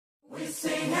We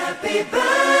sing happy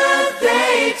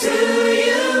birthday to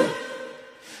you,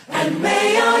 and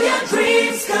may all your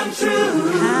dreams come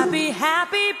true. Happy,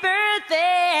 happy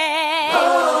birthday.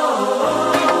 Oh,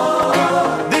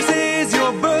 this is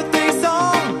your birthday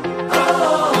song.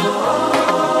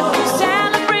 Oh,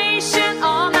 celebration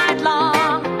all night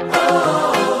long.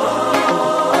 Oh,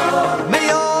 may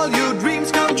all your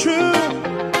dreams come true.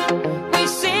 We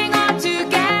sing all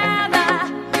together.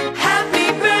 happy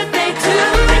birthday to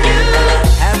you.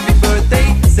 Happy birthday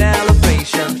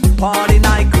celebration, party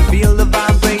night, could feel the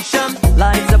vibration.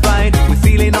 Lights are bright, we're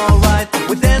feeling alright.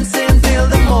 We're dancing till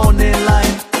the morning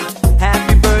light.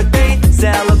 Happy birthday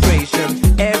celebration,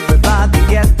 everybody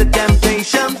get the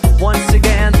temptation. Once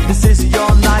again, this is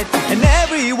your night, and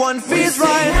everyone feels We sing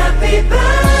right. happy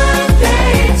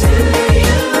birthday to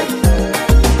you,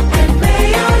 and may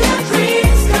all your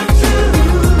dreams come true.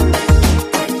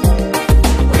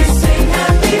 We sing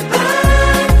happy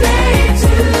birthday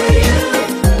to you,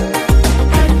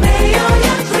 and may all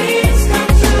your dreams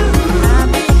come true.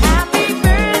 Happy, happy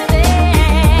birthday.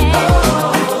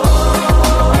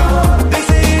 This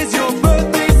is your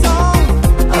birthday song.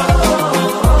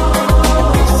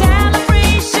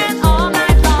 Celebration all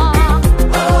night long.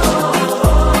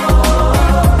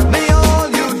 May all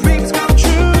your dreams come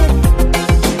true.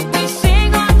 We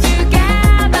sing all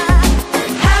together.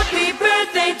 Happy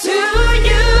birthday to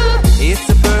you. It's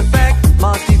a perfect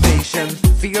motivation.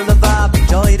 Feel the vibe,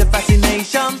 enjoy the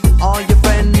fascination. All your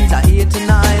friends are here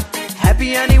tonight.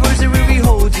 Happy anniversary, we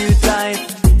hold you tight.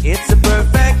 It's a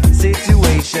perfect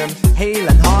situation. Hale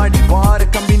and Hardy, what a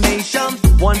combination.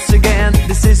 Once again,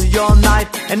 this is your night,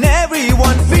 and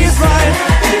everyone feels right.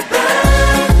 Happy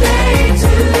birthday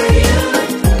to you,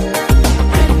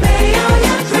 and may all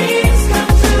your dreams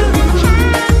come true.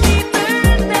 Happy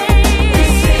birthday. We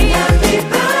sing happy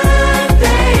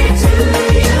birthday to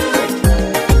you,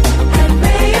 and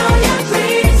may all your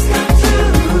dreams come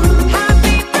true.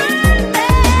 Happy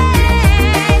birthday.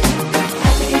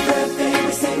 Happy birthday,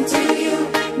 we sing to you.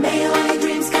 May all your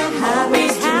dreams come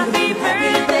always true. Happy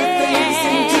birthday, we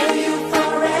sing to you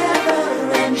forever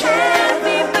and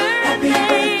ever. Happy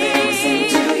birthday, we sing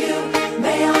to you.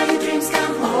 May all your dreams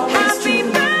come always Happy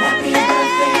true. Happy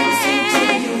birthday, we sing to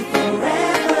you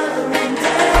forever and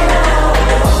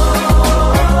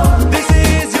This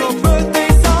is your birthday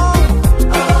song.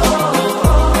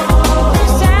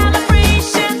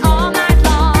 Celebration all night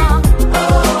long.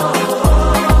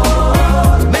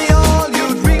 May all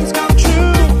your dreams come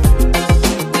true.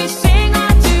 We sing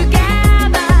all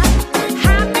together.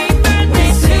 Happy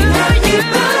birthday to you.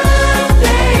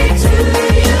 birthday to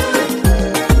you,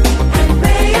 and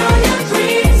may all your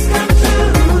dreams come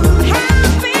true.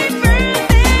 Happy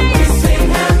birthday. We sing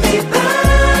happy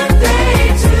birthday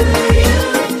to you,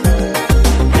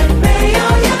 and may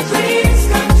all your dreams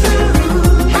come true.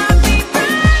 Happy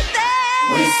birthday.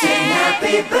 We sing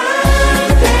happy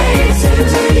birthday to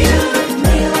you.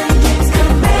 May all your dreams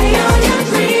come, may all your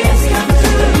dreams come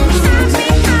true. Happy,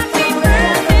 happy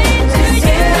birthday to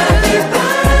you. Happy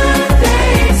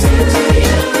birthday to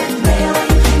you. May all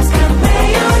your dreams come, may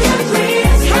all your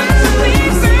dreams come Happy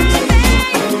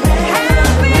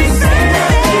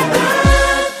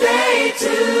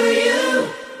true. birthday.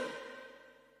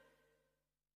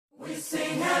 We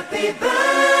sing happy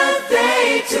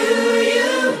birthday to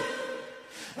you,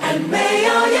 and may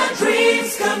all your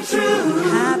dreams come true.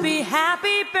 Happy, happy